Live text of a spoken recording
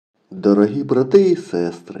Дорогі брати і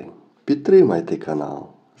сестри, підтримайте канал,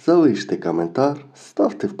 залиште коментар,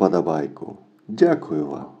 ставте вподобайку. Дякую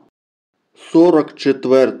вам.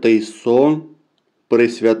 44-й сон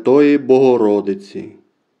Пресвятої Богородиці.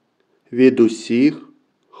 Від усіх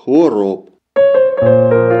хвороб.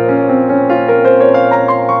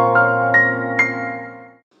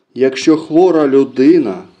 Якщо хвора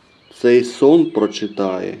людина цей сон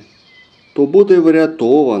прочитає, то буде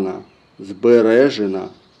врятована, збережена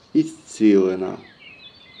і зцілена.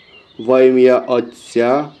 Во ім'я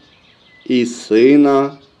Отця і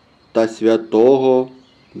Сина та Святого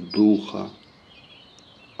Духа.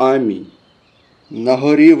 Амінь. На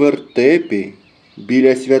горі вертепі,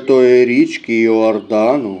 біля святої річки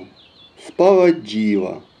Йордану, спала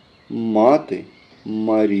діва, мати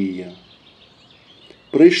Марія.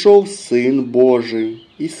 Прийшов Син Божий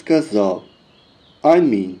і сказав: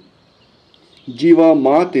 Амінь. Діва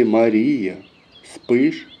мати Марія,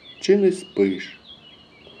 спиш чи не спиш?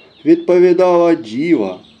 Відповідала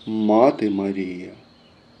діва мати Марія: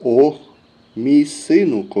 Ох, мій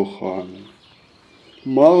сину коханий,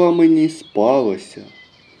 мало мені спалося,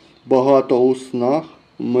 багато у снах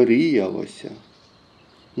мріялося.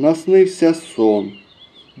 Наснився сон,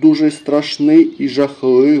 дуже страшний і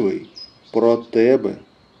жахливий, про тебе,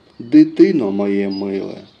 дитино моє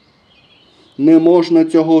миле. Не можна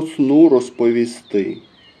цього сну розповісти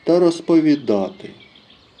та розповідати.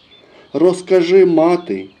 Розкажи,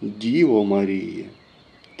 мати, Діво Маріє,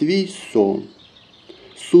 твій сон,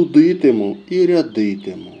 судитиму і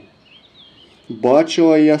рядитиму.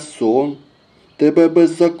 Бачила я сон, тебе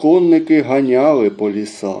беззаконники ганяли по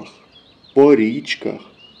лісах, по річках,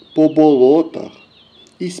 по болотах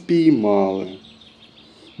і спіймали.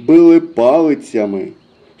 Били палицями,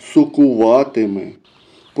 сукуватими,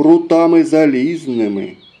 прутами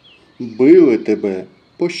залізними, били тебе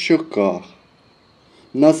по щоках.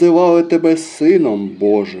 Називали тебе Сином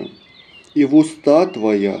Божим, і в уста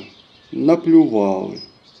твоя наплювали.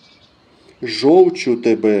 Жовчу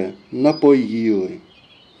тебе напоїли,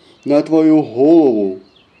 на твою голову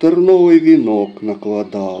терновий вінок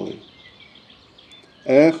накладали.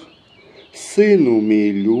 Ех, сину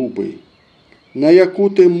мій любий, на яку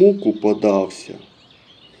ти муку подався.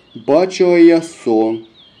 Бачила я сон,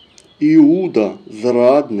 Іуда,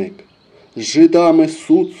 зрадник, з жидами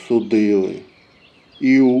суд судили.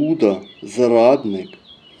 Іуда, зрадник,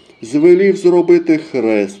 звелів зробити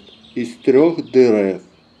хрест із 3 дерев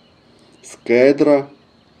 – з кедра,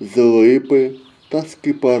 з липи та з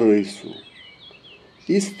кипарису.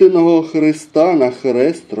 Істинного Христа на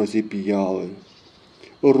хрест розіп'яли.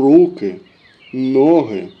 Руки,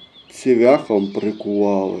 ноги цвяхом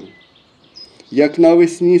прикували. Як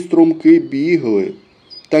навесні струмки бігли,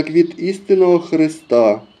 так від істинного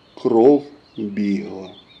Христа кров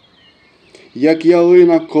бігла. Як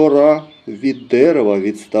ялина кора від дерева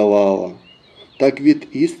відставала, так від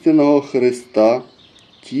істинного Христа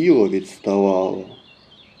тіло відставало.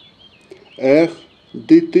 Ех,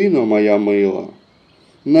 дитино моя мила,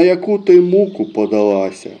 на яку ти муку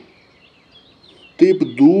подалася? Ти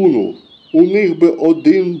б дунув, у них би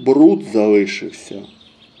один бруд залишився.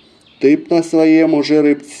 Ти б на своєму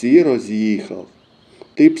жеребці роз'їхав,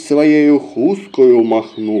 ти б своєю хусткою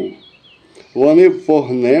махнув, вони б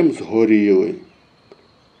вогнем згоріли.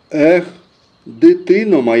 Ех,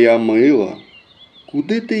 дитино моя мила,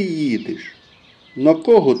 куди ти їдеш? На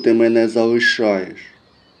кого ти мене залишаєш?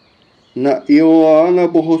 На Іоанна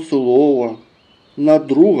Богослова, на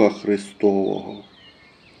друга Христового.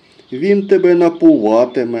 Він тебе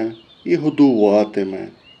напуватиме і годуватиме,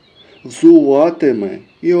 взуватиме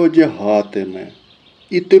і одягатиме,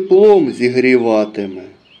 і теплом зігріватиме.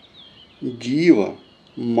 Діва,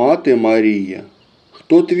 мати Марія,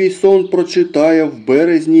 хто твій сон прочитає в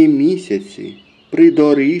березні місяці, при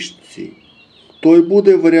доріжці, той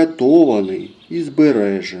буде врятований і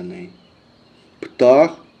збережений.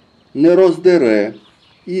 Птах не роздере,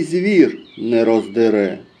 і звір не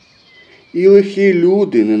роздере, і лихі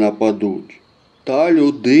люди не нападуть. Та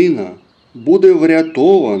людина буде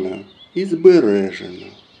врятована і збережена.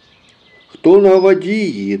 Хто на воді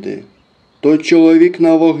їде, той чоловік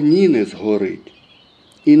на вогні не згорить,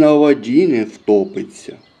 і на воді не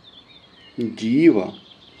втопиться. Діва,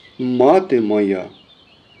 мати моя,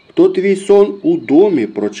 хто твій сон у домі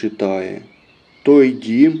прочитає, той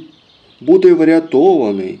дім буде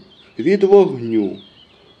врятований від вогню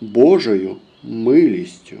Божою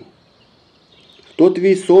милістю. Хто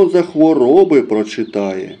твій сон за хвороби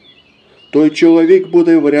прочитає, той чоловік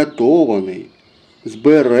буде врятований,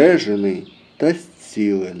 збережений та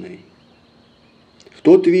зцілений.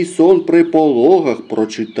 Хто твій сон при пологах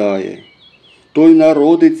прочитає, той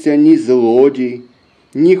народиться ні злодій,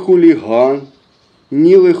 ні хуліган,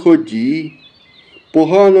 ні лиходій,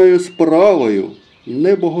 поганою справою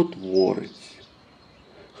не боготворець.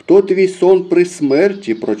 Хто твій сон при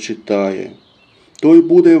смерті прочитає, той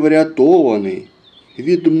буде врятований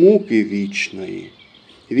від муки вічної,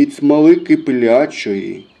 від смоли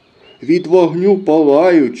киплячої, від вогню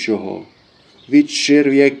палаючого, від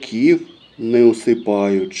черв'яків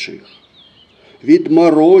неусипаючих, від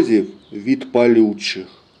морозів від палючих.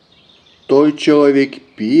 Той чоловік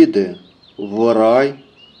піде в рай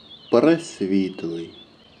пресвітлий.